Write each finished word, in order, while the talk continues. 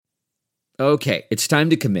Okay, it's time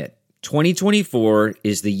to commit. 2024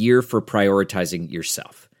 is the year for prioritizing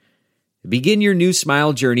yourself. Begin your new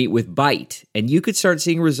smile journey with Byte, and you could start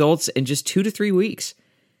seeing results in just 2 to 3 weeks.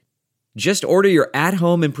 Just order your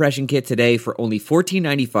at-home impression kit today for only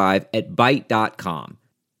 $14.95 at Byte.com.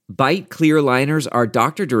 Byte clear liners are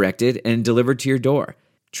doctor-directed and delivered to your door.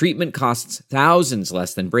 Treatment costs thousands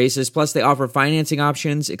less than braces, plus they offer financing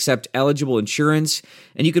options, accept eligible insurance,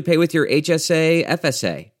 and you could pay with your HSA,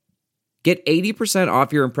 FSA. Get 80%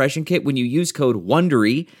 off your impression kit when you use code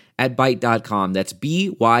WONDERY at Byte.com. That's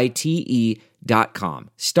BYTE.com.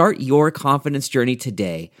 Start your confidence journey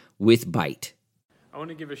today with Byte. I want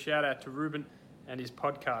to give a shout out to Ruben and his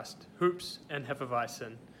podcast, Hoops and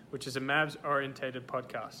Hefeweizen, which is a Mavs-orientated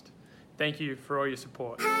podcast. Thank you for all your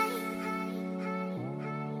support.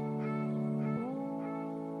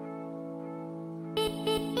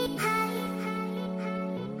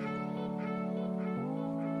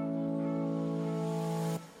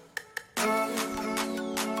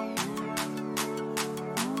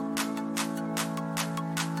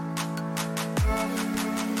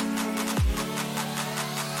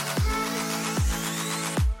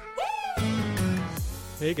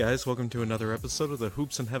 Hey guys, welcome to another episode of the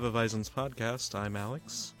Hoops and Hefeweizens podcast. I'm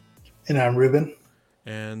Alex. And I'm Ruben.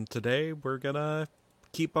 And today we're gonna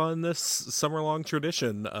keep on this summer-long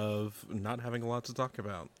tradition of not having a lot to talk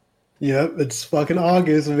about. Yep, it's fucking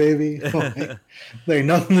August, baby. There ain't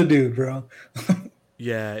nothing to do, bro.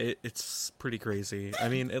 Yeah, it's pretty crazy. I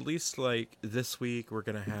mean, at least like this week we're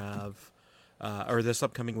gonna have, or this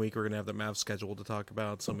upcoming week we're gonna have the Mavs schedule to talk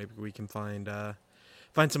about, so maybe we can find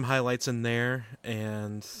some highlights in there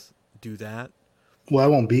and do that. Well, I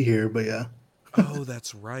won't be here, but yeah. Oh,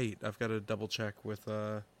 that's right. I've got to double check with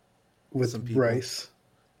some people. Bryce.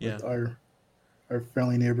 Yeah. With our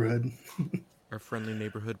friendly neighborhood. Our friendly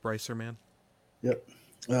neighborhood Brycer man. Yep.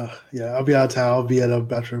 Yeah, I'll be out of town. I'll be at a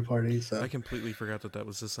bachelor party. So I completely forgot that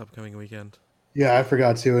was this upcoming weekend. yeah, I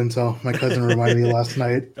forgot too until my cousin reminded me last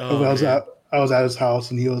night. I was at his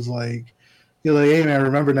house and he was like, hey man,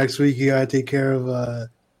 remember next week you gotta take care of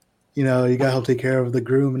you gotta help take care of the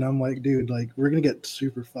groom. And I'm like, dude, like we're gonna get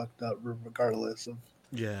super fucked up regardless of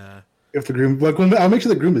if the groom, like I'll make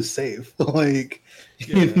sure the groom is safe. Like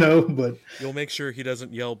but you'll make sure he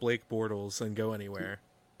doesn't yell Blake Bortles and go anywhere.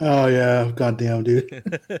 Oh yeah, goddamn dude.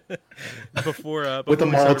 before with a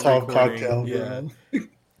Molotov cocktail, bro.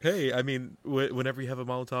 Hey, I mean, whenever you have a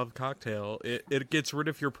Molotov cocktail, it gets rid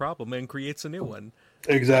of your problem and creates a new one.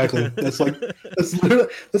 Exactly. That's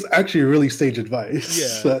actually really sage advice.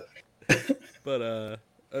 Yeah. But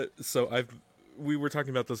so we were talking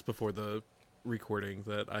about this before the recording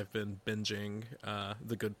that I've been binging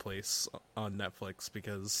The Good Place on Netflix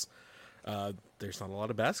because there's not a lot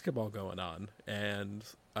of basketball going on, and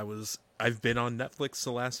I've been on Netflix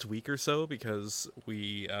the last week or so because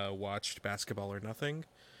we watched Basketball or Nothing,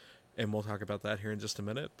 and we'll talk about that here in just a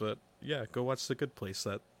minute. But yeah, go watch The Good Place.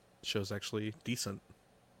 That show's actually decent.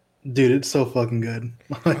 Dude, it's so fucking good.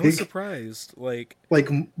 I was surprised. Well, I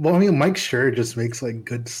mean, Mike Schur just makes like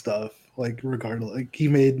good stuff. Like regardless, like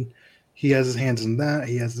he has his hands in that.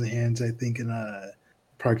 He has his hands, I think, in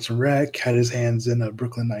Parks and Rec. Had his hands in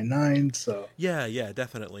Brooklyn Nine-Nine. So yeah,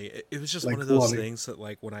 definitely. It was just one of those things that,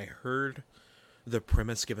 like, when I heard the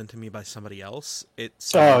premise given to me by somebody else, it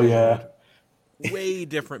sounded way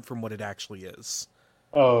different from what it actually is.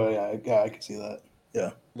 Oh yeah, I can see that.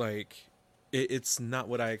 Yeah, like. It's not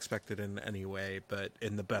what I expected in any way, but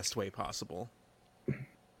in the best way possible.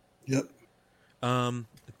 Yep.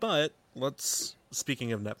 But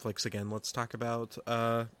speaking of Netflix again, let's talk about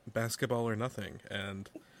Basketball or Nothing and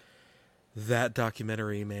that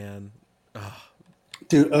documentary, man. Oh,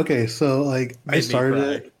 dude, okay, so like I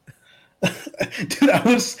started it. Dude, I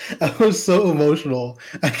was so emotional.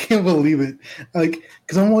 I can't believe it. Like,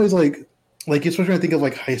 because I'm always like especially when I think of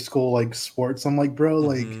like high school like sports, I'm like, bro,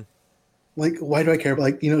 like, why do I care?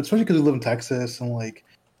 Like, especially because we live in Texas and, like,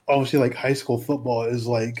 obviously, like, high school football is,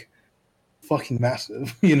 like, fucking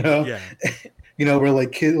massive, Yeah. Where,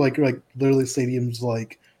 like, kids, like, literally stadiums,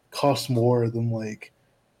 like, cost more than, like,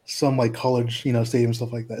 some, like, college, stadium,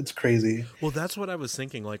 stuff like that. It's crazy. Well, that's what I was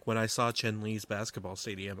thinking. Like, when I saw Chen Li's basketball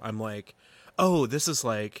stadium, I'm like, oh, this is,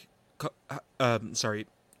 like,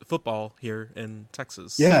 football here in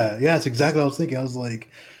Texas. Yeah, that's exactly what I was thinking. I was like...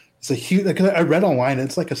 It's a huge. Like, I read online,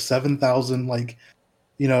 it's like a 7,000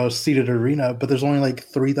 seated arena, but there's only like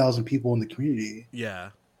 3,000 people in the community.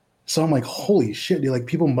 Yeah. So I'm like, holy shit, dude! Like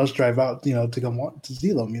people must drive out, to come to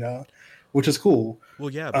see them, which is cool.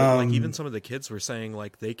 Well, yeah, but like even some of the kids were saying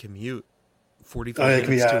like they commute 45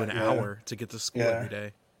 minutes to an hour to get to school every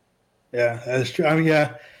day. Yeah, that's true. I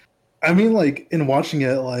mean, like in watching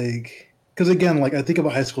it, like because again, like I think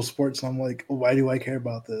about high school sports, and I'm like, why do I care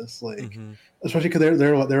about this? Like, Mm-hmm. especially because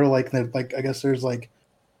they're like I guess there's like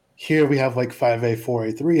here we have like 5A,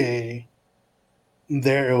 4A, 3A.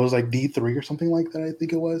 There it was like D3 or something like that. I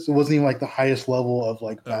think it was. It wasn't even like the highest level of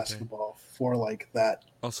like Okay. basketball for like that.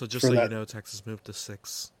 Also, just For so you that know, Texas moved to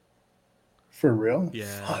 6. for real.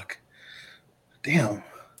 Yeah. Fuck. Damn.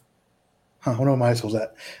 Huh, I wonder what my high school's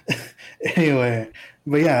at. Anyway,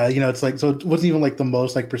 but yeah, it's like so it wasn't even like the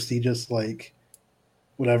most like prestigious like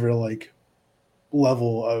whatever like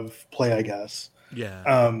level of play, I guess. Yeah.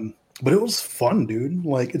 But it was fun, dude.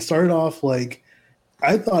 Like it started off like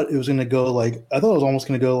I thought it was gonna go like I thought it was almost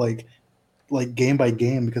gonna go like game by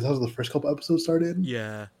game because that was the first couple episodes started.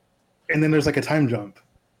 Yeah. And then there's like a time jump.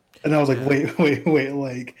 And I was like, Yeah. wait,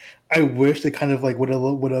 like I wish they kind of like would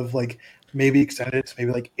have like maybe extended it to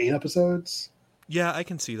maybe like 8 episodes. Yeah, I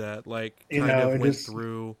can see that. Like, You kind know, of and went just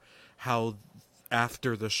through how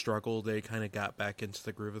after the struggle they kind of got back into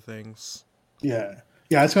the groove of things. yeah,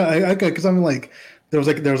 it's kind of because I'm like there was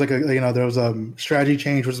like a there was strategy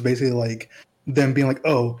change, which is basically like them being like,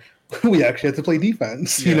 oh, we actually have to play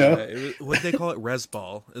defense, Yeah, what they call it, res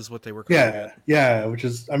ball is what they were calling it. yeah, which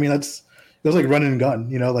is I mean it was like run and gun,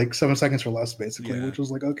 like 7 seconds or less basically, Yeah. which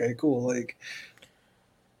was like okay, cool, like.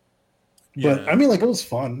 But Yeah. I mean, like it was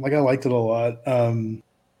fun. Like I liked it a lot.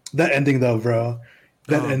 That ending though, bro.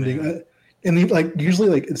 That Oh, ending, man. like usually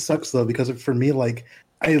like it sucks though because for me like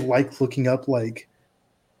I like looking up like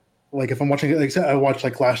if I'm watching like I watch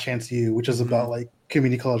like Last Chance U, which is Mhm. about like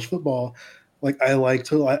community college football. Like I like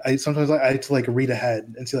to I sometimes I like to like read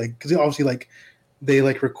ahead and see like because obviously like they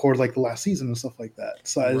like record like the last season and stuff like that.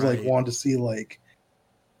 So I just like Right. wanted to see like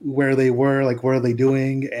where they were, like what are they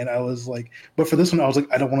doing, and I was like, but for this one, I was like,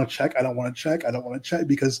 I don't want to check, I don't want to check, I don't want to check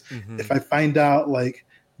because if Mhm. I find out like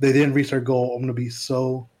they didn't reach their goal, I'm gonna be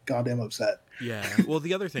so goddamn upset. Yeah. Well,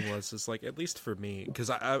 the other thing is like, at least for me, because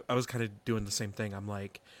I was kind of doing the same thing. I'm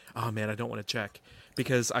like, oh man, I don't want to check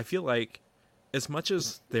because I feel like as much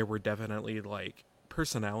as there were definitely like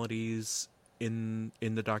personalities in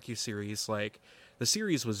the docuseries, like the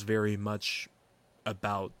series was very much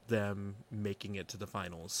about them making it to the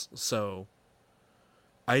finals. So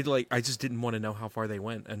I just didn't want to know how far they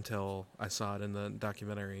went until I saw it in the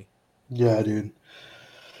documentary Yeah, dude.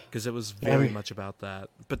 because it was I very mean, much about that.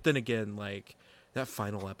 But then again, like that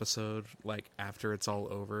final episode, like after it's all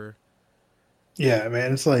over, yeah,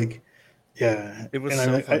 man, it's like, yeah, it was and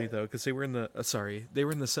so I funny though because they were in the they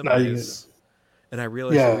were in the no, you, semis, and I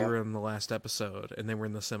realized that we yeah, were in the last episode, and they were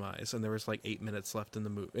in the semis, and there was like 8 minutes left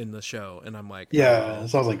in in the show, and I'm like, yeah.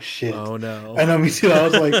 So I was like, shit. oh no, I know, me too. I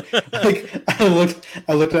was like, I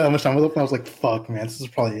looked at how much time was left, and I was like, fuck, man, this is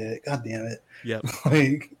probably it. God damn it. yep,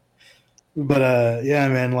 Like, but yeah,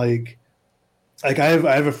 man, like I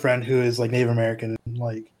have a friend who is like Native American. And,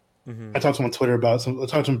 like hmm I talked to him on Twitter about some. I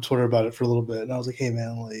talked to him on Twitter about it for a little bit, and I was like, hey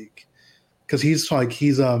man, like, because he's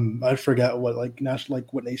I forget what like national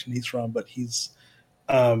like what nation he's from, but he's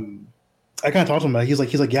um I kind of talked to him about it. He's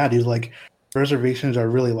like yeah, dude, like reservations are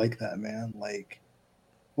really like that, man. Like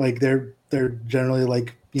they're generally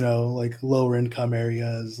like like lower income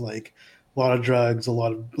areas, like a lot of drugs, a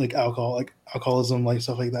lot of like alcoholism, like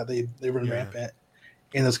stuff like that. They run yeah, rampant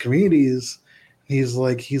in those communities. He's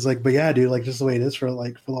like, but yeah, dude, like just the way it is for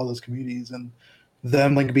all those communities and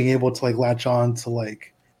them like being able to like latch on to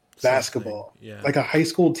like something, basketball, yeah. like a high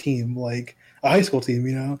school team, like a high school team,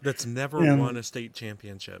 That's never won and a state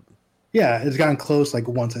championship. yeah, it's gotten close like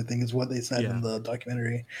once I think is what they said in Yeah. the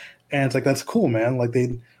documentary, and it's like that's cool, man. Like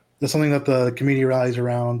there's something that the community rallies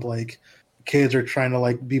around. Like kids are trying to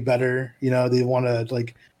like be better, they want to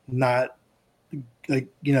like not like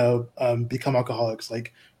become alcoholics,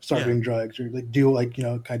 like start Yeah. doing drugs or like do like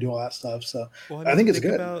kind of do all that stuff. So Well, I I mean, think it's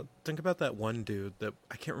good. think about that one dude that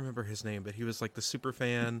I can't remember his name, but he was like the super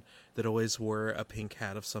fan that always wore a pink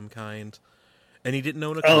hat of some kind, and he didn't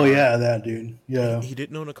own a Oh car. yeah, that dude. Yeah, He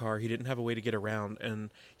didn't own a car. He didn't have a way to get around, and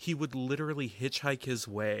he would literally hitchhike his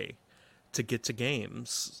way to get to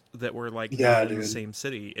games that were like not yeah, in the dude. same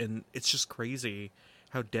city. And it's just crazy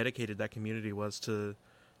how dedicated that community was to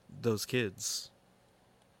those kids.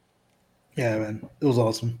 Yeah, man, it was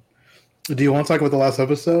awesome. Do you want to talk about the last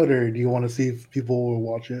episode, or do you want to see if people will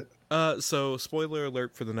watch it? So spoiler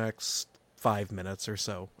alert for the next 5 minutes or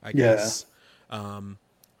so, I Yeah. guess. Um,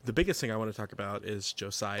 the biggest thing I want to talk about is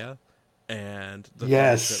Josiah and the fact that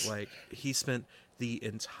Yes. like he spent the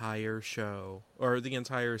entire show or the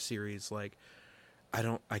entire series like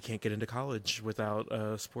I can't get into college without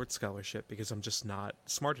a sports scholarship because I'm just not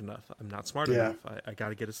smart enough. I'm not smart Yeah. enough. I got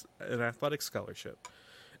to get an athletic scholarship.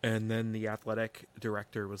 And then the athletic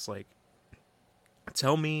director was like,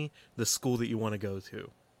 "Tell me the school that you want to go to."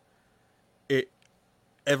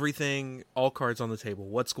 everything, all cards on the table.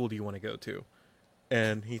 What school do you want to go to?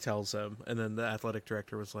 And he tells him, and then the athletic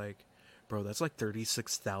director was like, "Bro, that's like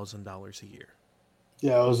 $36,000 a year."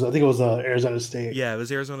 Yeah, I think it was Arizona State. Yeah, it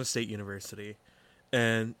was Arizona State University.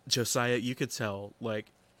 And Josiah, you could tell,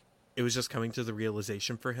 like, it was just coming to the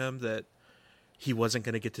realization for him that he wasn't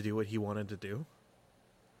going to get to do what he wanted to do.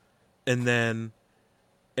 And then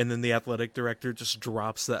the athletic director just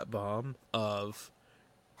drops that bomb of,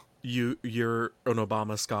 you're an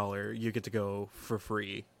Obama scholar, you get to go for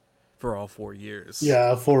free for all 4 years.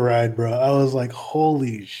 Yeah, full ride, bro. I was like,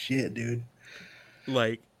 holy shit, dude.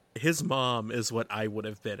 Like, his mom is what I would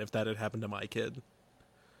have been if that had happened to my kid.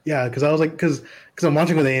 Yeah, because I was like, because I'm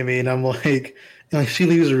watching with Amy, and I'm like, she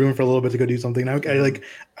leaves the room for a little bit to go do something. And I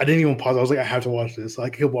didn't even pause. I was like, I have to watch this. So I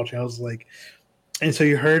kept watching. I was like, and so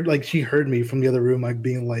she heard me from the other room, like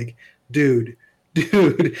being like, dude,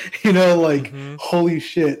 holy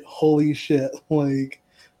shit, like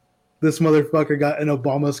this motherfucker got an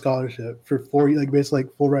Obama scholarship for 4, like basically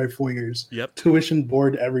like full ride 4 years. Yep. Tuition,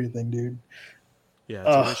 board, everything, dude.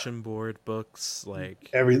 Yeah, tuition, board, books, like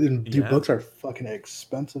everything. Dude, yeah. Books are fucking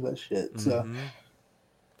expensive as shit. So,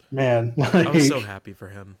 man, like, I was so happy for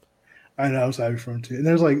him. I know, I was happy for him too. And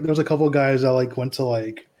there's a couple of guys that like went to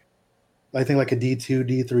like, I think like a D2,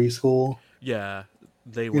 D3 school. Yeah,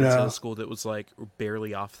 they went to a school that was like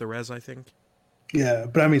barely off the res, I think. Yeah,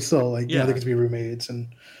 but I mean, still, like, they get to be roommates and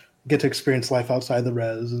get to experience life outside the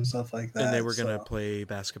res and stuff like that. And they were gonna play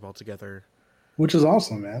basketball together, which is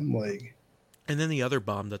awesome, man. Like. And then the other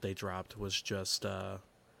bomb that they dropped was just the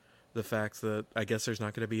fact that I guess there's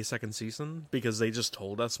not going to be a second season because they just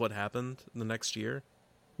told us what happened the next year.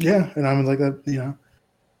 Yeah, and I'm like that,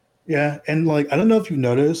 Yeah, and like I don't know if you've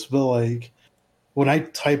noticed, but like when I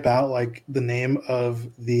type out like the name of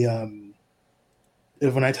the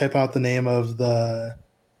when I type out the name of the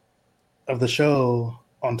show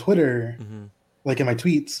on Twitter, like in my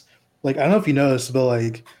tweets, like I don't know if you noticed, but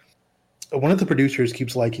like one of the producers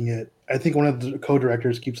keeps liking it. I think one of the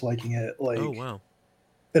co-directors keeps liking it. Like, oh wow!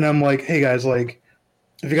 And I'm like, hey guys, like,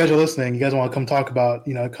 if you guys are listening, you guys want to come talk about,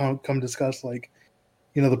 come discuss like,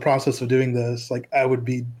 the process of doing this. Like, I would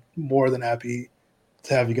be more than happy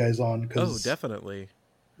to have you guys on. Oh, definitely.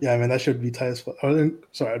 Yeah, I mean that should be tight as fuck.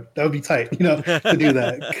 Sorry, that would be tight, to do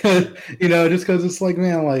that. Just because it's like,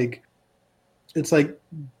 man, like, it's like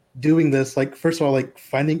doing this. Like, first of all, like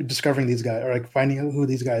discovering these guys, or like finding out who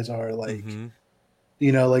these guys are, like,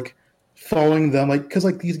 like. Following them, like, because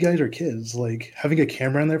like these guys are kids, like having a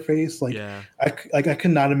camera in their face, like, yeah. I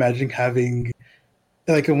could not imagine having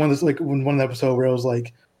like in one of the episode where it was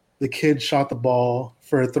like the kid shot the ball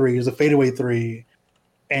for a 3, it was a fadeaway 3,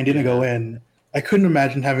 and didn't go in. I couldn't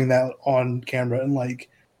imagine having that on camera and like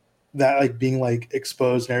that like being like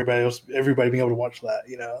exposed and everybody being able to watch that,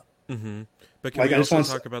 But can we also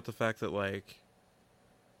talk about the fact that like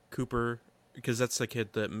Cooper, because that's the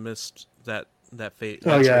kid that missed that fate.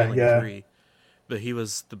 Oh yeah. 3, but he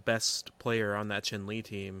was the best player on that Chin Lee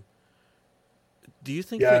team. Do you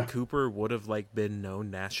think that Cooper would have like been known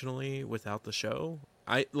nationally without the show?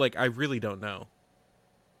 I really don't know.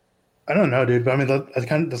 I don't know, dude. But I mean, that's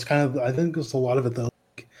kind of. I think there's a lot of it though.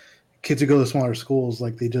 Like, kids who go to smaller schools,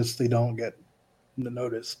 like they don't get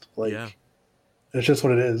noticed. Like, it's just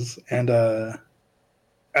what it is. And I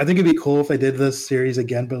think it'd be cool if they did this series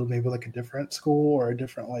again, but maybe like a different school or a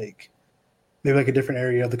different maybe like a different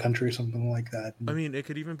area of the country or something like that. I mean, it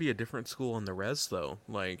could even be a different school on the res, though.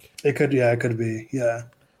 Like it could be, yeah.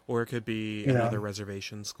 Or it could be another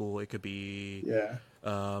reservation school. It could be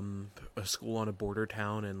a school on a border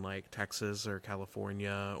town in like Texas or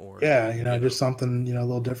California, or just something a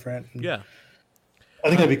little different. Yeah, I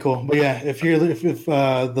think that'd be cool. But yeah, if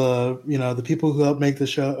the people who help make the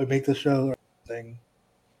show or thing,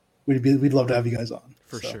 we'd love to have you guys on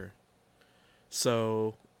for sure.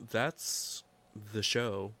 So that's the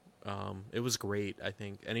show. It was great. I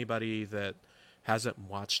think anybody that hasn't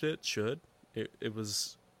watched it should. It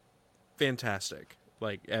was fantastic.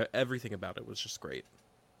 Like everything about it was just great.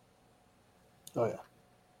 Oh yeah.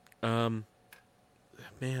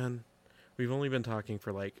 Man, we've only been talking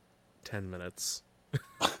for like 10 minutes.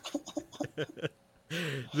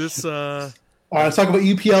 This all right, let's talk about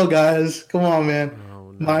EPL, guys. Come on, man.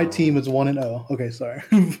 Oh, no. My team is 1-0. Okay, sorry.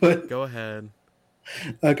 But go ahead.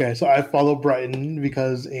 Okay, so I follow Brighton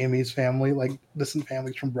because Amy's family, like distant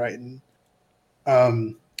families from Brighton.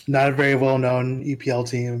 Not a very well-known EPL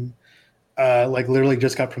team. Like literally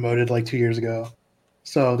just got promoted like 2 years ago.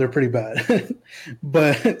 So they're pretty bad.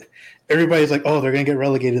 But everybody's like, oh, they're going to get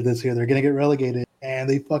relegated this year. They're going to get relegated. And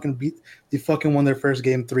they fucking won their first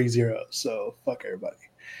game 3-0. So fuck everybody.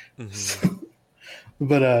 Mm-hmm.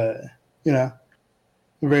 But you know,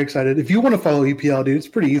 I'm very excited. If you want to follow EPL, dude, it's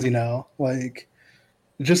pretty easy now. Like,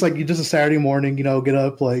 just a Saturday morning, get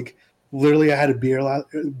up. Like, literally, I had a beer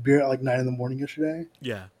at like 9 in the morning yesterday.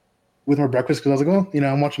 Yeah. With my breakfast because I was like,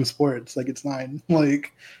 well, I'm watching sports. Like, it's 9.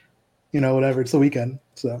 Like, whatever. It's the weekend,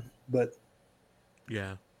 so but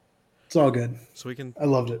yeah, it's all good. So we can. I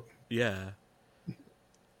loved it. Yeah.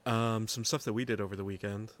 Some stuff that we did over the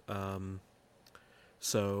weekend.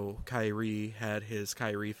 So Kyrie had his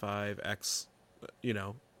Kyrie 5X,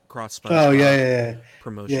 cross SpongeBob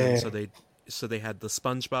promotion. Yeah. So they had the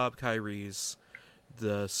SpongeBob Kyries,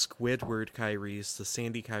 the Squidward Kyries, the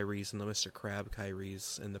Sandy Kyries, and the Mr. Crab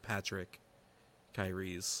Kyries, and the Patrick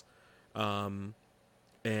Kyries.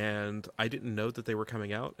 And I didn't know that they were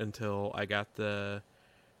coming out until I got the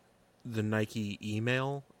Nike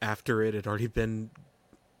email after it had already been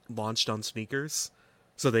launched on sneakers,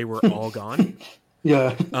 so they were all gone.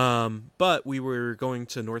 Yeah. But we were going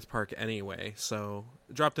to North Park anyway, so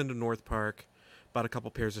dropped into North Park, bought a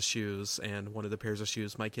couple pairs of shoes, and one of the pairs of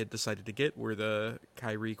shoes my kid decided to get were the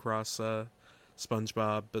Kyrie Cross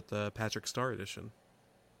SpongeBob, but the Patrick Star edition.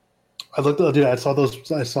 I saw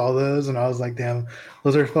those, and I was like, damn,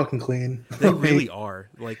 those are fucking clean. They really are.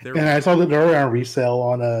 Like, they're. And I saw that they're on resale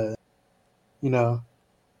on on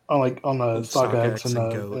StockX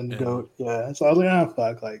and Goat. Yeah. So I was like,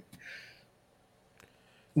 fuck, like.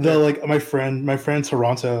 My friend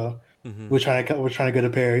Toronto was trying to get a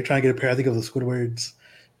pair. He's trying to get a pair, I think, of the Squidwards,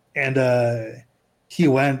 and he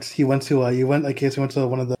went to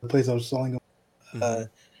one of the places I was selling them.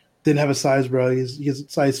 Didn't have a size, bro. He's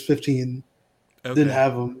size 15. Okay. Didn't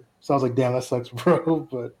have them, so I was like, damn, that sucks, bro.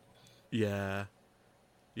 But yeah,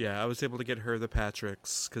 I was able to get her the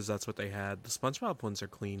Patricks because that's what they had. The SpongeBob ones are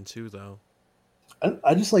clean too, though.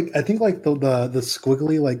 I just I think the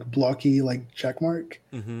squiggly, like, blocky, like, check mark.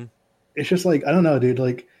 Mm-hmm. It's just like, I don't know, dude.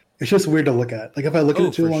 Like, it's just weird to look at. Like, if I look at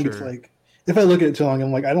it too long, it's like, if I look at it too long,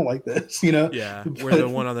 I'm like, I don't like this, Yeah, where the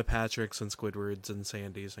one on the Patricks and Squidwards and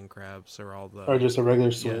Sandies and Crabs are all the... Or just a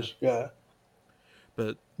regular Swish, yeah.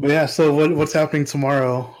 But yeah, so what's happening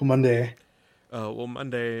tomorrow, Monday? Well,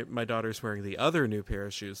 Monday, my daughter's wearing the other new pair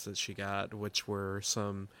of shoes that she got, which were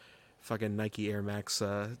some fucking Nike Air Max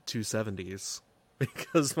 270s.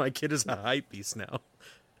 Because my kid is a hype beast now.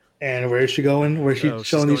 And where is she going? Where's she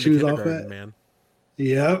showing these shoes off at? Man.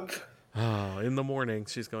 Yep. Oh, in the morning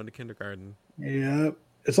she's going to kindergarten. Yep.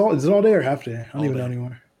 Is it all day or half day? I don't even know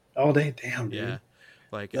anymore. All day? Damn, dude. Yeah.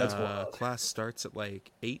 Like, class starts at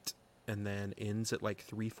like 8 and then ends at like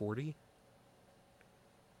 3:40.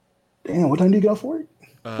 Damn, what time do you get off work?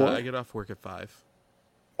 I get off work at 5.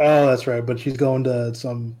 Oh, that's right. But she's going to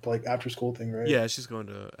some like after school thing, right? Yeah, she's going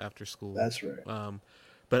to after school. That's right.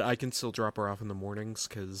 But I can still drop her off in the mornings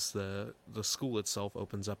because the school itself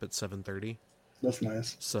opens up at 7:30. That's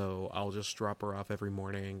nice. So I'll just drop her off every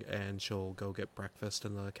morning, and she'll go get breakfast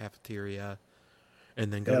in the cafeteria,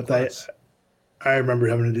 and then go to class. I remember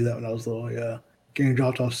having to do that when I was little. Yeah, getting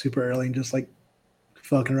dropped off super early and just like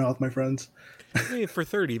fucking around with my friends. I mean, for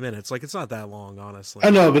 30 minutes, like, it's not that long, honestly. I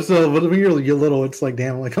know, but still, when you're little, it's like,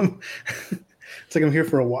 damn, like it's like I'm here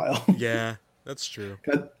for a while. Yeah, that's true.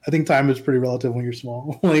 I think time is pretty relative when you're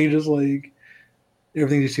small. Like, just like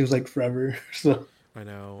everything just seems like forever. So I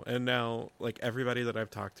know, and now like everybody that I've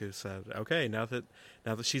talked to said, okay, now that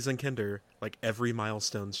she's in kinder, like every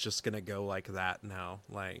milestone's just gonna go like that now.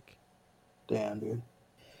 Like, damn, dude,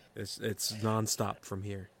 it's nonstop from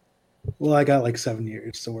here. Well, I got like 7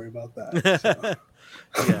 years to worry about that.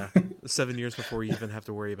 So. Yeah, 7 years before you even have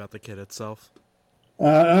to worry about the kid itself.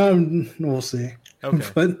 We'll see. Okay,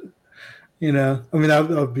 but I mean, I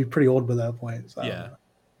would be pretty old by that point. So yeah,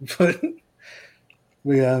 but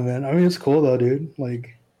yeah, man. I mean, it's cool though, dude.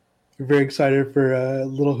 Like, we're very excited for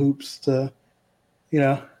little Hoops to,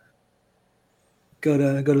 go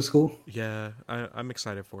to school. Yeah, I'm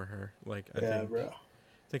excited for her. Like, I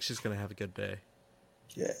think she's gonna have a good day.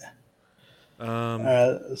 Yeah.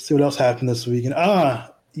 Let's see what else happened this weekend.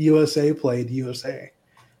 USA played USA.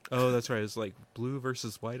 Oh, that's right. It's like blue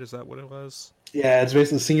versus white. Is that what it was? Yeah, it's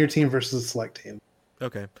basically the senior team versus the select team.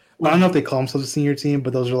 Okay. Well, I don't know if they call themselves a senior team,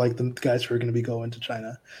 but those are like the guys who are going to be going to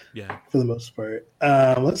China. Yeah. For the most part.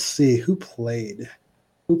 Let's see who played.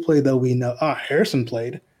 Who played that we know? Harrison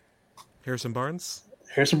played. Harrison Barnes.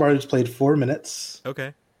 Harrison Barnes played 4 minutes.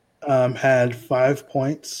 Okay. Had 5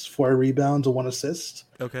 points, 4 rebounds, and 1 assist.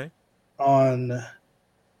 Okay. On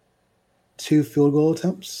 2 field goal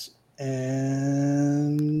attempts,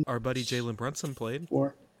 and our buddy Jalen Brunson played.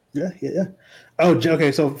 4. Yeah. Oh,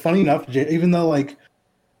 okay. So funny enough, even though like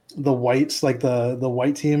the whites, like the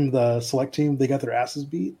white team, the select team, they got their asses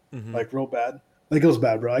beat, like real bad. Like it was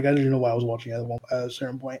bad, bro. Like, I didn't even know why I was watching at a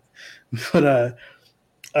certain point. But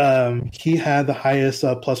he had the highest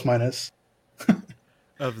plus minus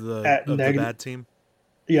of the at bad team.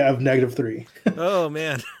 Yeah, of -3. Oh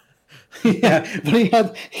man. Yeah, but he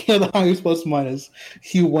had the highest plus minus.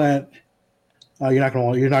 He went. You're not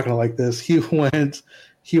gonna like this. He went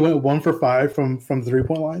 1 for 5 from the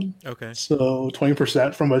 3-point line. Okay. So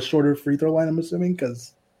 20% from a shorter free throw line. I'm assuming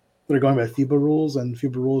because they're going by FIBA rules, and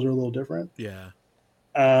FIBA rules are a little different. Yeah.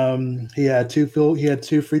 He had two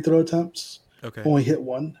free throw attempts. Okay. Only hit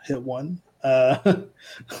one.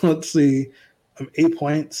 Let's see. 8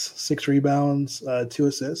 points, 6 rebounds, 2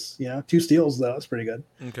 assists. 2 steals though. That's pretty good.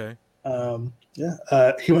 Okay.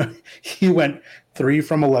 He went 3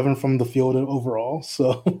 from 11 from the field overall.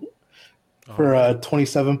 So for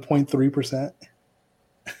 27.3%.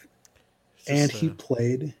 And he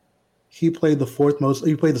played the fourth most.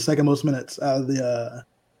 He played the second most minutes out of the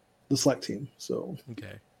select team. So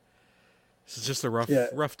okay, this is just a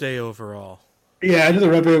rough day overall. Yeah, just a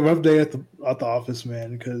rough day at the office,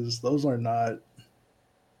 man. Because those are not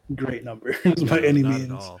great numbers by any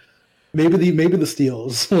means. At all. Maybe the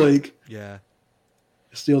steals, like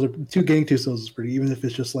steals are getting 2 steals is pretty. Even if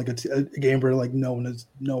it's just like a game where like no one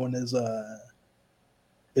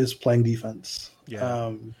is playing defense.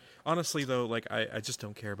 Yeah. Honestly, though, like I just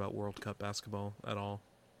don't care about World Cup basketball at all.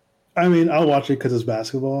 I mean, I'll watch it because it's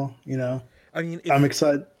basketball. I mean, I'm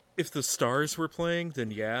excited. If the Stars were playing,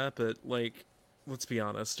 then yeah. But like, let's be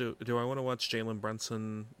honest. Do I want to watch Jalen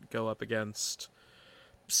Brunson go up against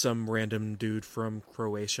some random dude from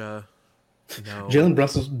Croatia? No. Jalen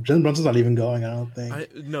Brunson's not even going. I don't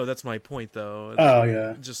think. No, that's my point, though. Oh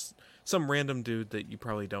yeah. Just some random dude that you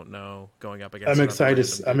probably don't know going up against. I'm excited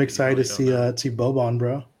to see Boban,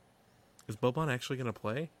 bro. Is Boban actually gonna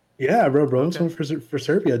play? Yeah, bro. It's going for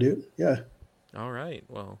Serbia, dude. Yeah. All right.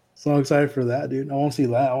 Well. So I'm excited for that, dude. I want to see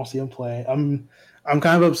that. I want to see him play. I'm kind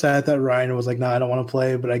of upset that Ryan was like, "Nah, I don't want to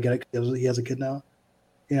play," but I get it. He has a kid now.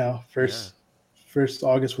 First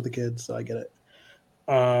August with the kids, so I get it.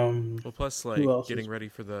 Well, plus like getting ready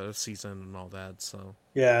for the season and all that. So.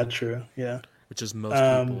 Yeah. True. Yeah. Which is most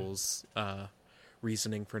people's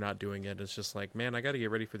reasoning for not doing it. It's just like, man, I got to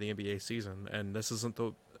get ready for the NBA season, and this isn't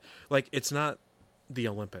it's not the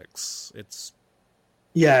Olympics. It's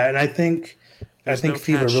and I think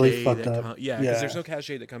FIBA really fucked up. Because there's no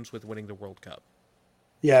cachet that comes with winning the World Cup.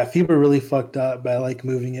 Yeah, FIBA really fucked up by like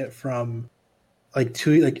moving it from every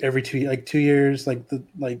 2 years.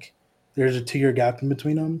 There's a 2-year gap in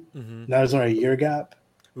between them. Mm-hmm. Now there's only a year gap.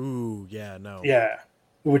 Ooh, yeah, no. Yeah,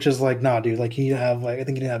 which is like, nah, dude. Like, you need to have I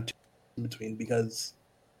think you need to have 2 in between because,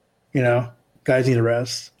 guys need a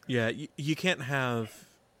rest. Yeah, you can't have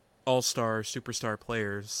all-star, superstar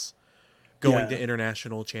players going to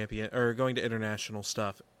international going to international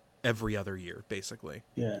stuff every other year, basically.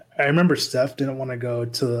 Yeah, I remember Steph didn't want to go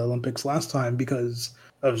to the Olympics last time because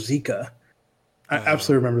of Zika. I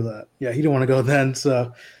absolutely remember that. Yeah, he didn't want to go then.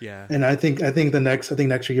 So yeah, and I think next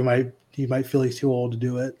year he might feel he's too old to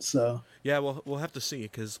do it. So yeah, we'll have to see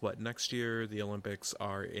because next year the Olympics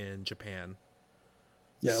are in Japan.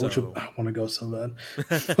 Yeah, which I want to go so bad.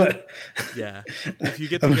 But yeah, if you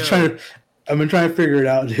get to go, I've been trying to figure it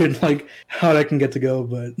out, dude. Like how I can get to go,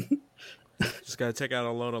 but just gotta take out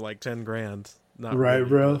a loan of like $10,000. Not right, really.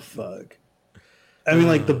 Bro. Fuck. I mean,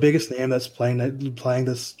 like the biggest name that's playing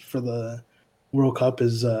this for the World Cup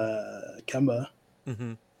is Kemba.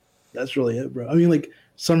 Mm-hmm. That's really it, bro. I mean, like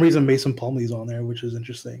some reason Mason Plumlee's on there, which is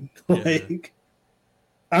interesting. Yeah. Like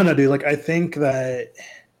I don't know, dude. Like I think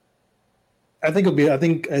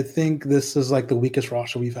this is like the weakest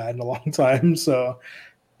roster we've had in a long time. So,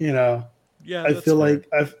 yeah, I feel like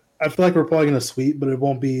we're probably gonna sweep, but it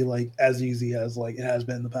won't be like as easy as like it has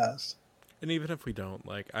been in the past. And even if we don't,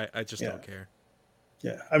 like, I just don't care.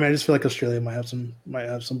 Yeah, I mean, I just feel like Australia might have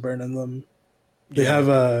some burn in them. They have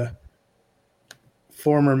a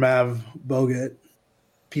former Mav Bogut,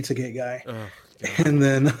 Pizzagate guy, and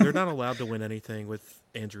then they're not allowed to win anything with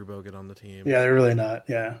Andrew Bogut on the team. Yeah, they're really not.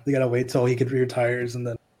 Yeah, they gotta wait till he retires, and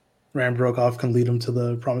then Rand Brokoff can lead him to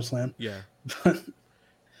the promised land. Yeah,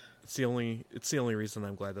 it's the only reason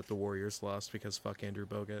I'm glad that the Warriors lost because fuck Andrew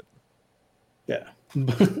Bogut. Yeah,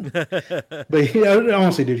 but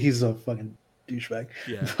honestly, dude, he's a fucking douchebag.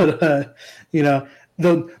 Yeah, but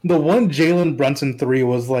the one Jalen Brunson 3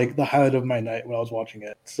 was like the highlight of my night when I was watching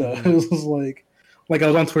it. So it was like I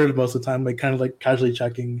was on Twitter most of the time, like kind of like casually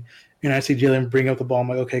checking, and I see Jalen bring up the ball. I'm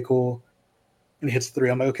like, okay, cool, and he hits the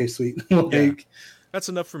 3. I'm like, okay, sweet. That's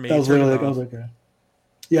enough for me. That was literally I was like, okay.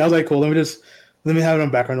 Yeah, I was like, cool. Let me have it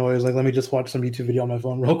on background noise. Like, let me just watch some YouTube video on my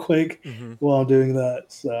phone real quick while I'm doing that.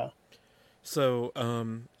 So. So,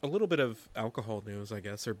 a little bit of alcohol news, I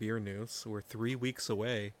guess, or beer news. We're 3 weeks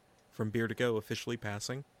away from Beer to Go officially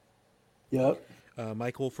passing. Yep.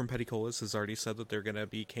 Michael from Petty Colas has already said that they're going to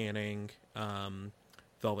be canning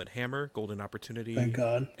Velvet Hammer, Golden Opportunity. Thank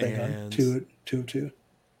God. Thank God. Two.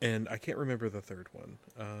 And I can't remember the third one.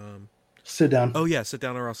 Sit down. Oh, yeah, Sit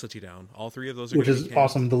Down or I'll Sit You Down. All three of those are which gonna be is canned.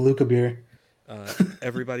 awesome. The Luca beer.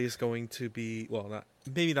 Everybody's going to be, well,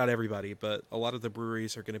 maybe not everybody, but a lot of the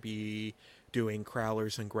breweries are going to be doing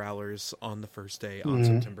crowlers and growlers on the first day on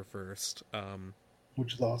September 1st.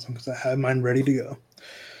 Which is awesome because I have mine ready to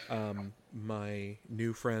go. My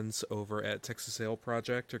new friends over at Texas Ale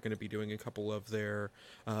Project are going to be doing a couple of their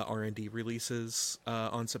R&D releases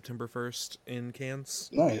on September 1st in cans.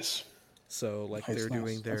 Nice. So, they're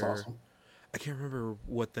doing their... That's awesome. I can't remember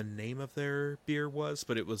what the name of their beer was,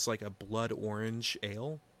 but it was like a blood orange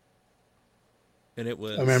ale. And it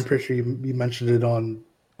was... I mean, I'm pretty sure you mentioned it on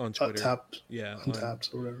Twitter. Tapped. Yeah. On Taps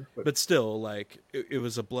or whatever. But still, it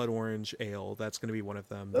was a blood orange ale. That's going to be one of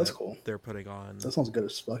them. That's cool. They're putting on... That sounds good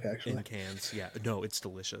as fuck, actually. In cans. Yeah. No, it's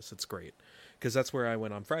delicious. It's great. Because that's where I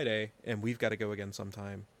went on Friday, and we've got to go again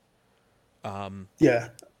sometime. Yeah.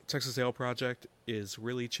 Texas Ale Project is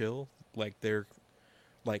really chill. They're...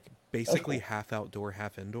 basically cool. half outdoor,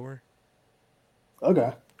 half indoor.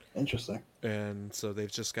 Okay. Interesting. And so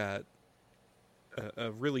they've just got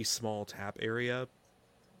a really small tap area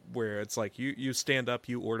where it's you stand up,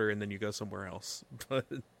 you order, and then you go somewhere else. But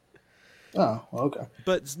okay.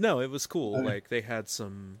 But no, it was cool. Okay. They had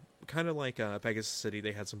some kind of Pegasus City.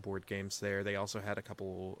 They had some board games there. They also had a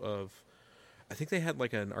couple of, I think they had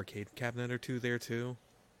an arcade cabinet or two there too.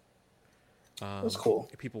 That's cool.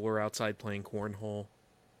 People were outside playing cornhole.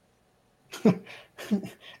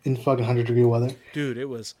 In fucking 100-degree weather. Dude, it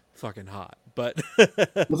was fucking hot. But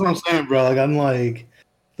that's what I'm saying, bro.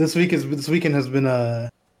 This weekend has been a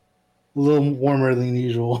little warmer than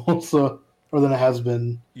usual, or than it has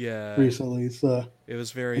been recently. So it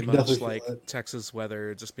was very much like Texas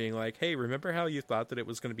weather, just being like, hey, remember how you thought that it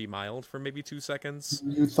was going to be mild for maybe 2 seconds?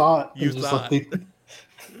 You thought. Yeah,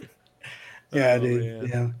 dude. Man.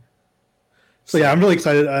 Yeah. So yeah, I'm really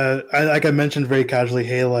excited. I mentioned very casually,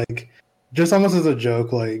 hey, just almost as a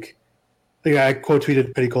joke, I quote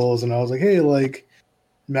tweeted Petty Colas and I was like, hey,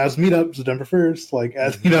 Mavs meetup September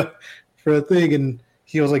 1st, for a thing, and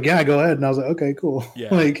he was like, yeah, go ahead, and I was like, okay, cool.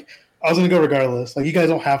 Yeah. I was gonna go regardless. You guys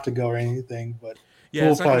don't have to go or anything, but yeah,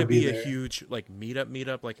 we'll it's not gonna be there. a huge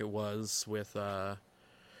meetup like it was with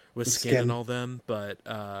Skin and all them, but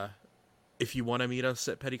if you want to meet us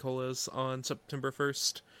at Petty Colas on September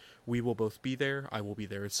 1st, we will both be there. I will be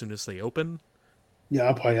there as soon as they open. Yeah,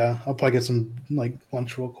 I'll probably get some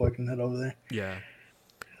lunch real quick and head over there. Yeah.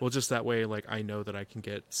 Well, just that way, I know that I can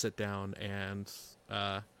sit down and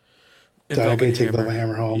I'm gonna take Velvet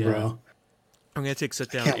Hammer home, yeah. bro. I'm gonna take Sit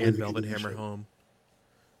Down and Velvet Hammer home.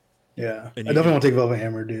 Yeah, I definitely want to take Velvet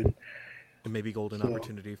Hammer, dude. And maybe Golden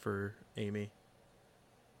Opportunity for Amy.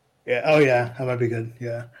 Yeah. Oh yeah, that might be good.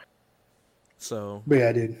 Yeah. So. But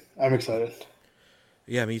yeah, dude, I'm excited.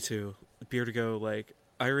 Yeah, me too. Beer to Go,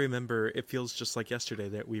 I remember it feels just like yesterday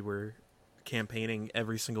that we were campaigning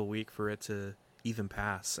every single week for it to even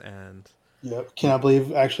pass, and yep, can't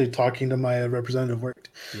believe actually talking to my representative worked.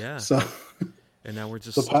 Yeah. So, and now we're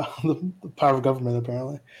just the power of government.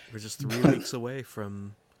 Apparently, we're just 3 weeks away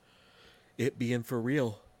from it being for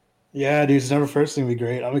real. Yeah, dude, September 1st gonna be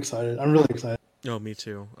great. I'm excited. I'm really excited. Oh, me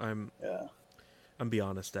too. I'm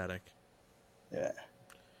beyond ecstatic. Yeah.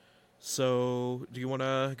 So, do you want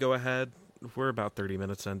to go ahead? We're about 30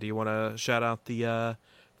 minutes in. Do you want to shout out the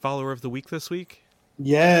follower of the week this week?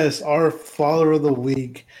 Yes, our follower of the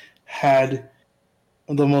week had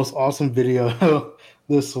the most awesome video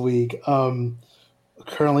this week.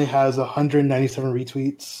 Currently has 197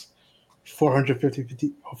 retweets,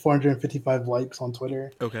 455 likes on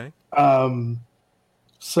Twitter. Okay.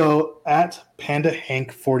 So at Panda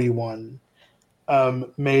Hank 41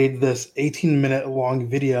 made this 18-minute long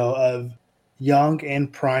video of young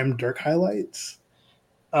and prime Dirk highlights,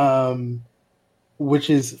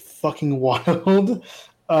 which is fucking wild.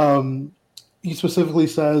 He specifically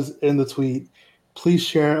says in the tweet, please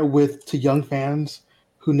share it to young fans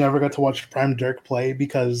who never got to watch prime Dirk play,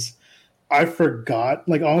 because I forgot.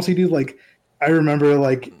 Honestly, dude, I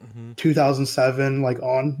remember 2007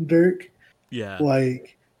 on Dirk. Yeah.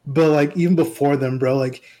 But even before then, bro,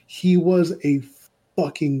 he was a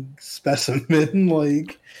fucking specimen.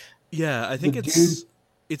 Yeah, I think it's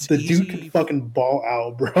the easy. dude can fucking ball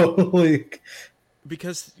out, bro.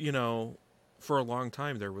 Because, for a long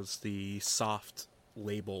time there was the soft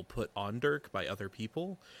label put on Dirk by other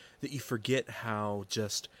people that you forget how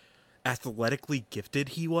just athletically gifted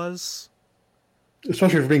he was.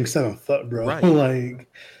 especially for being 7 foot, bro. Right.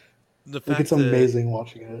 The fact it's amazing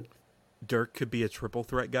watching it. Dirk could be a triple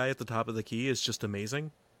threat guy at the top of the key is just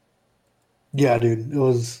amazing. Yeah, dude,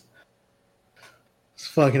 it's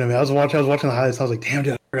fucking amazing. I was watching the highlights. I was like, damn,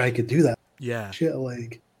 dude, I forgot I could do that. Yeah. Shit,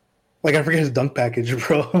 like I forget his dunk package,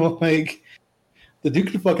 bro. Like, the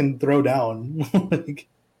dude could fucking throw down. Like,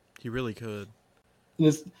 he really could.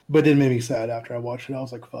 But it did make me sad after I watched it. I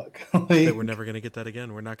was like, fuck. Like, we're never gonna get that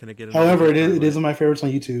again. We're not gonna get it. However, it is in my favorites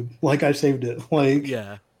on YouTube. Like, I saved it. Like,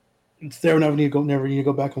 yeah, it's there. Never need to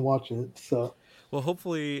go back and watch it. So, well,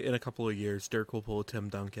 hopefully in a couple of years, Dirk will pull Tim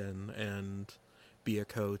Duncan and be a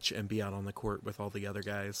coach and be out on the court with all the other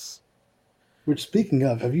guys. Which, speaking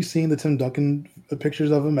of, have you seen the Tim Duncan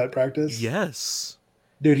pictures of him at practice? Yes,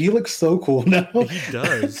 dude, he looks so cool now. He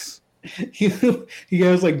does. he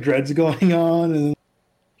has like dreads going on, and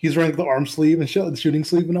he's wearing the arm sleeve and the shooting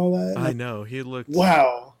sleeve and all that. I know. He looked.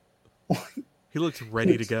 Wow. He looked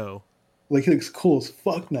ready to go. Like, he looks cool as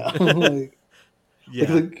fuck now. Like,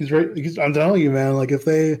 yeah. Like, he's right. I'm telling you, man. Like, if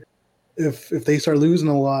they start losing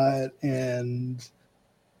a lot and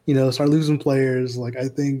start losing players, like, I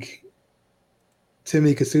think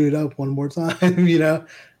Timmy could suit it up one more time.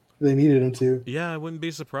 They needed him to. Yeah, I wouldn't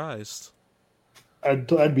be surprised.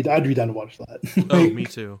 I'd be down to watch that. Oh, me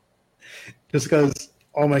too. Just because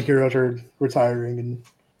all my heroes are retiring, and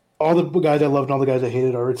all the guys I loved and all the guys I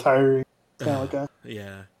hated are retiring. Kind of like that.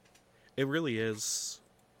 Yeah, it really is.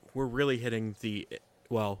 We're really hitting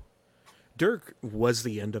Dirk was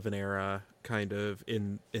the end of an era, kind of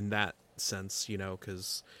in that sense,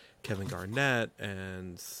 because Kevin Garnett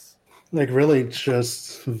and like, really, it's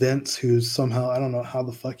just Vince, who's somehow, I don't know how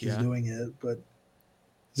the fuck he's doing it, but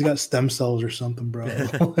he's got stem cells or something, bro.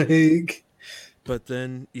 Like, but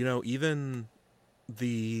then even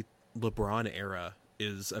the LeBron era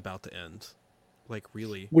is about to end. Like,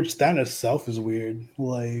 really, which that in itself is weird.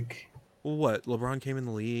 Like, well, what, LeBron came in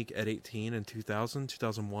the league at 18 in 2000,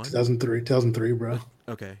 2001? 2003, bro.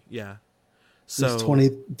 Okay, yeah. So it's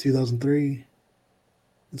 2003.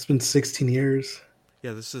 It's been 16 years.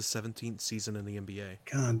 Yeah, this is his 17th season in the NBA.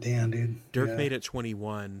 God damn, dude. Dirk made it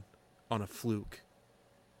 21 on a fluke.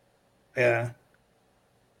 Yeah.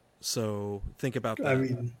 So think about that. I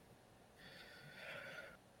mean,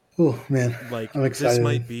 oh man, like, I'm excited. This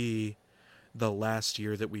might be the last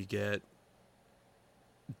year that we get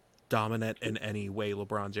dominant in any way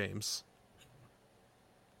LeBron James.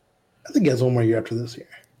 I think he has one more year after this year.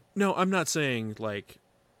 No, I'm not saying like.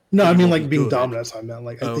 No, I mean like being dominant. I meant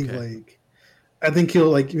like I think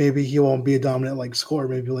he'll maybe he won't be a dominant like scorer.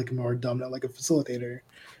 Maybe like more dominant like a facilitator.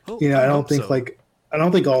 Oh, I don't think I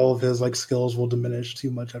don't think all of his like skills will diminish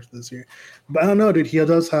too much after this year. But I don't know, dude. He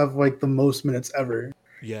does have like the most minutes ever.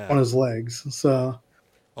 Yeah. On his legs, so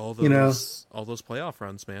all those playoff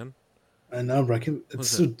runs, man. I know, bro.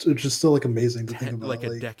 It's just still like amazing to think about. Like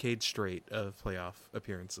a decade straight of playoff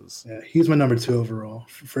appearances. Yeah, he's my number 2 overall.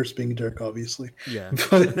 First being Dirk, obviously. Yeah.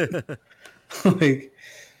 But like,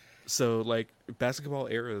 so like basketball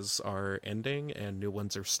eras are ending and new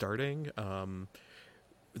ones are starting.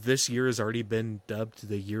 This year has already been dubbed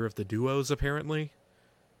the year of the duos, apparently,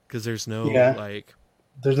 because there's no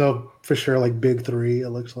there's no for sure like big 3. It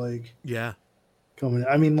looks like coming.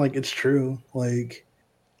 I mean, like, it's true. Like,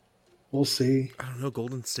 we'll see. I don't know.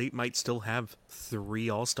 Golden State might still have 3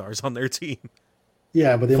 All-Stars on their team.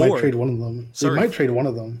 Yeah, but they might trade one of them. Sorry. They might trade one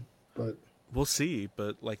of them, but we'll see.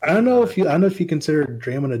 But like, I don't know if you consider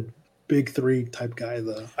Draymond a big 3 type guy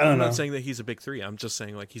though. I'm not saying that he's a big 3. I'm just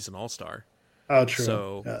saying like he's an All-Star. Oh, true.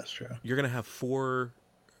 So yeah, that's true. You're gonna have 4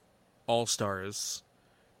 All-Stars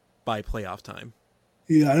by playoff time.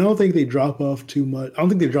 Yeah, I don't think they drop off too much. I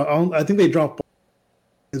think they drop off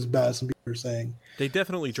as bad as some people are saying. They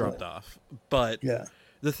definitely dropped off, but yeah.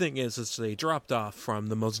 The thing is they dropped off from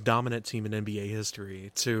the most dominant team in NBA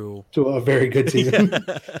history to a very good team.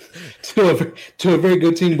 to a very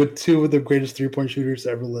good team with 2 of the greatest 3-point shooters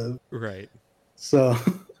to ever live. Right. So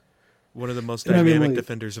one of the most dynamic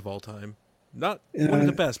defenders of all time. Not one of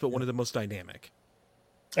the best, but one of the most dynamic.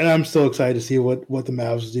 And I'm still excited to see what the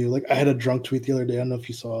Mavs do. Like, I had a drunk tweet the other day. I don't know if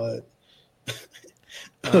you saw it.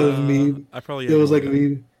 Of me. I probably. It was like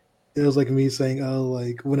me. It was like me saying, "Oh,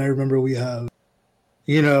 like when I remember we have."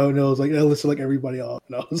 And it was like I listed like everybody off,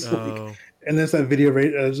 and I was like, and there's that video.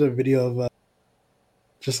 Right, there's a video of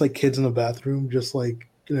just like kids in the bathroom, just like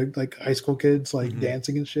like high school kids like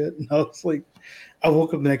dancing and shit. And I was like, I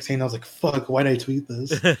woke up the next day and I was like, "Fuck, why did I tweet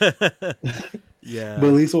this?" Yeah, but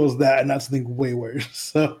at least it was that, and not something way worse.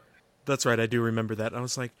 So that's right. I do remember that. I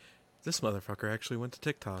was like, this motherfucker actually went to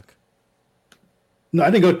TikTok. No, I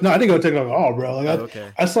didn't go TikTok at all, bro. Like,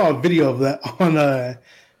 I saw a video of that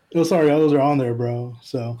Those are on there, bro.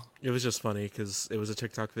 So It was just funny because it was a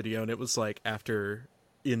TikTok video, and it was like after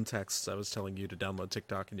in texts I was telling you to download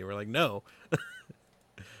TikTok, and you were like, no.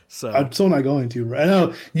 So I'm still not going to, bro. I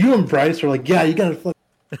know you and Bryce are like, yeah, you gotta fuck.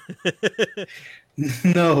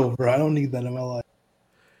 No, bro, I don't need that in my life.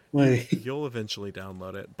 Like, you'll eventually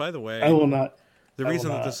download it. By the way, I will not. the I will reason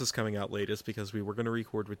that not. this is coming out late is because we were going to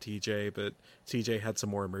record with TJ, but TJ had some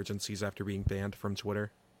more emergencies after being banned from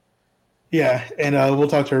Twitter. Yeah, and we'll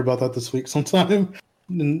talk to her about that this week sometime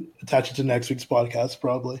and attach it to next week's podcast,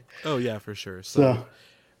 probably. Oh yeah, for sure. So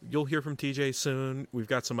You'll hear from TJ soon. We've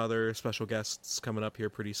got some other special guests coming up here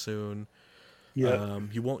pretty soon. yeah,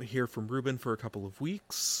 You won't hear from Ruben for a couple of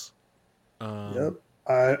weeks. yep.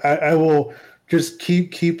 I will just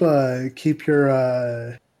keep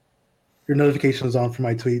your notifications on for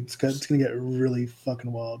my tweets because it's gonna get really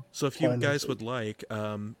fucking wild. So if you Fine, guys next would like,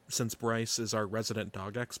 since Bryce is our resident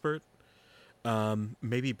dog expert,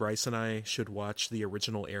 maybe Bryce and I should watch the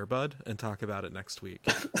original Air Bud and talk about it next week.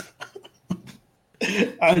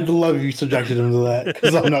 I'd love if you subjected him to that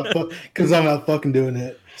because I'm not fucking doing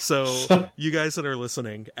it. So you guys that are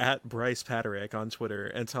listening, at Bryce Paterick on Twitter,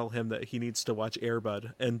 and tell him that he needs to watch Air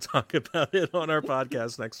Bud and talk about it on our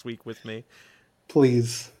podcast next week with me.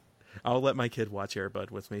 Please. I'll let my kid watch Air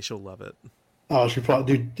Bud with me. She'll love it. Oh, she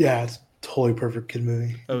probably, dude. Yeah, it's totally perfect kid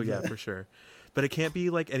movie. Oh yeah, for sure. But it can't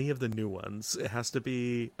be like any of the new ones. It has to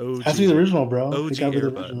be OG. It has to be the original, bro. OG It gotta be the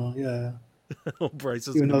Air Bud. original. Yeah. Oh, Bryce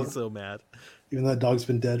is Even gonna be though- so mad. Even though that dog's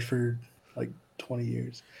been dead for like 20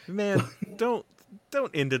 years. Man, don't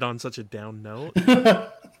end it on such a down note.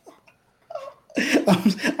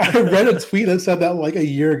 I read a tweet that said that like a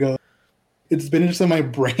year ago. It's been just in my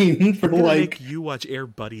brain for I'm gonna like make you watch Air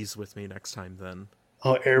Buddies with me next time then.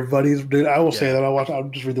 Air Buddies, dude. I will say Yeah. that I'll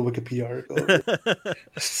just read the Wikipedia article.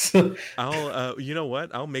 So, I'll you know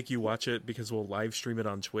what? I'll make you watch it because we'll live stream it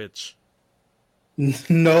on Twitch.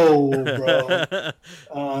 no, bro.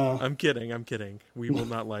 I'm kidding. We will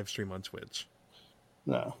not live stream on Twitch.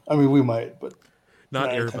 No, I mean we might, but Not Not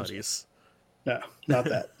Air intentional. Buddies. no, not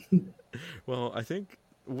that. Well, I think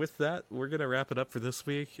with that, we're going to wrap it up for this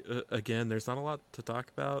week. Again, there's not a lot to talk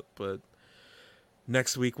about, but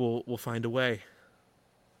next week we'll find a way.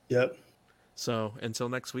 Yep. So until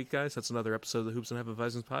next week, guys, that's another episode of the Hoops and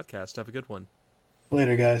Hefeweizens podcast. Have a good one.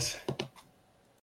 Later, guys.